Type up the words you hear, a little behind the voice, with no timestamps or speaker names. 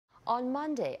On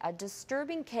Monday, a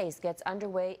disturbing case gets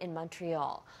underway in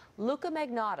Montreal. Luka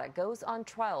Magnotta goes on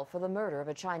trial for the murder of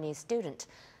a Chinese student.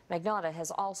 Magnotta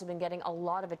has also been getting a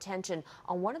lot of attention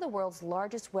on one of the world's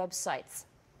largest websites,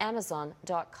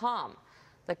 Amazon.com.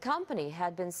 The company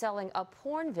had been selling a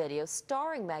porn video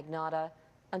starring Magnotta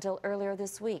until earlier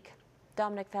this week.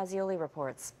 Dominic Fazioli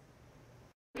reports.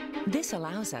 This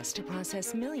allows us to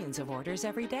process millions of orders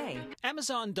every day.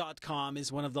 Amazon.com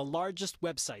is one of the largest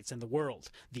websites in the world.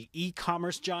 The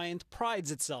e-commerce giant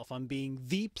prides itself on being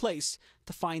the place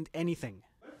to find anything.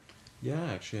 Yeah,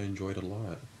 actually I enjoyed it a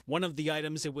lot. One of the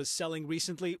items it was selling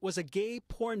recently was a gay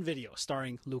porn video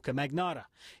starring Luka Magnotta.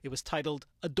 It was titled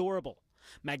Adorable.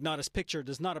 Magnotta's picture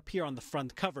does not appear on the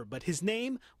front cover, but his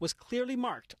name was clearly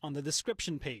marked on the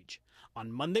description page.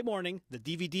 On Monday morning, the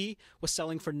DVD was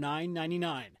selling for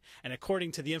 $9.99, and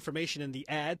according to the information in the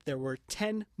ad, there were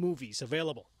 10 movies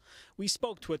available. We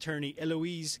spoke to attorney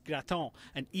Eloise Graton,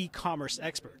 an e-commerce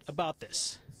expert, about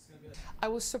this. I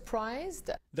was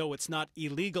surprised. Though it's not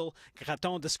illegal,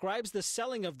 Graton describes the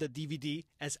selling of the DVD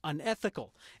as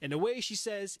unethical. In a way, she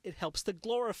says, it helps to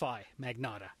glorify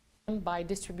Magnotta. By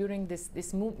distributing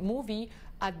this movie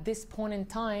at this point in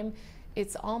time,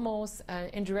 it's almost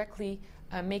indirectly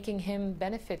making him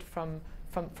benefit from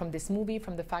this movie,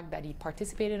 from the fact that he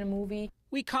participated in a movie.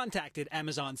 We contacted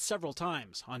Amazon several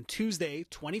times. On Tuesday,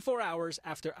 24 hours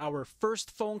after our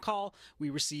first phone call, we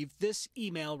received this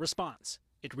email response.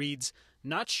 It reads,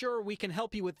 "Not sure we can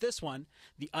help you with this one.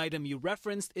 The item you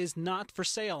referenced is not for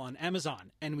sale on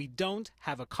Amazon, and we don't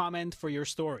have a comment for your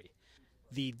story."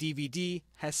 The DVD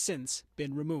has since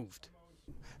been removed.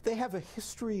 They have a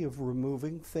history of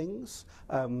removing things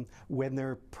when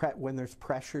there's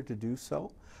pressure to do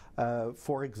so.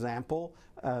 For example,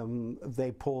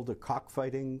 they pulled a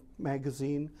cockfighting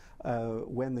magazine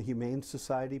when the Humane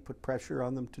Society put pressure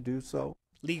on them to do so.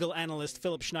 Legal analyst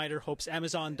Philip Schneider hopes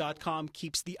Amazon.com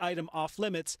keeps the item off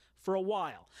limits for a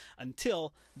while,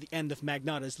 until the end of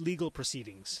Magnotta's legal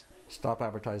proceedings. Stop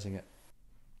advertising it.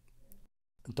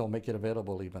 Don't make it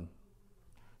available even.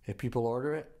 If people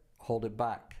order it, hold it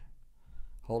back.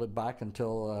 Hold it back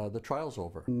until the trial's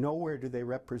over. Nowhere do they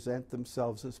represent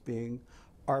themselves as being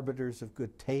arbiters of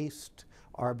good taste,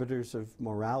 arbiters of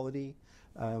morality.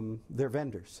 They're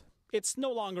vendors. It's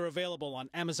no longer available on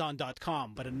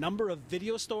Amazon.com, but a number of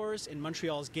video stores in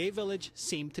Montreal's gay village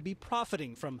seem to be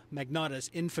profiting from Magnotta's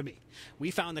infamy.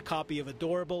 We found a copy of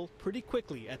Adorable pretty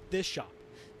quickly at this shop.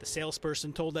 The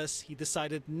salesperson told us he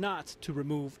decided not to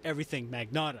remove everything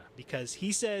Magnotta because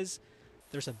he says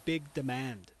there's a big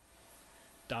demand.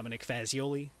 Dominic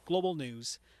Fazioli, Global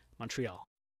News, Montreal.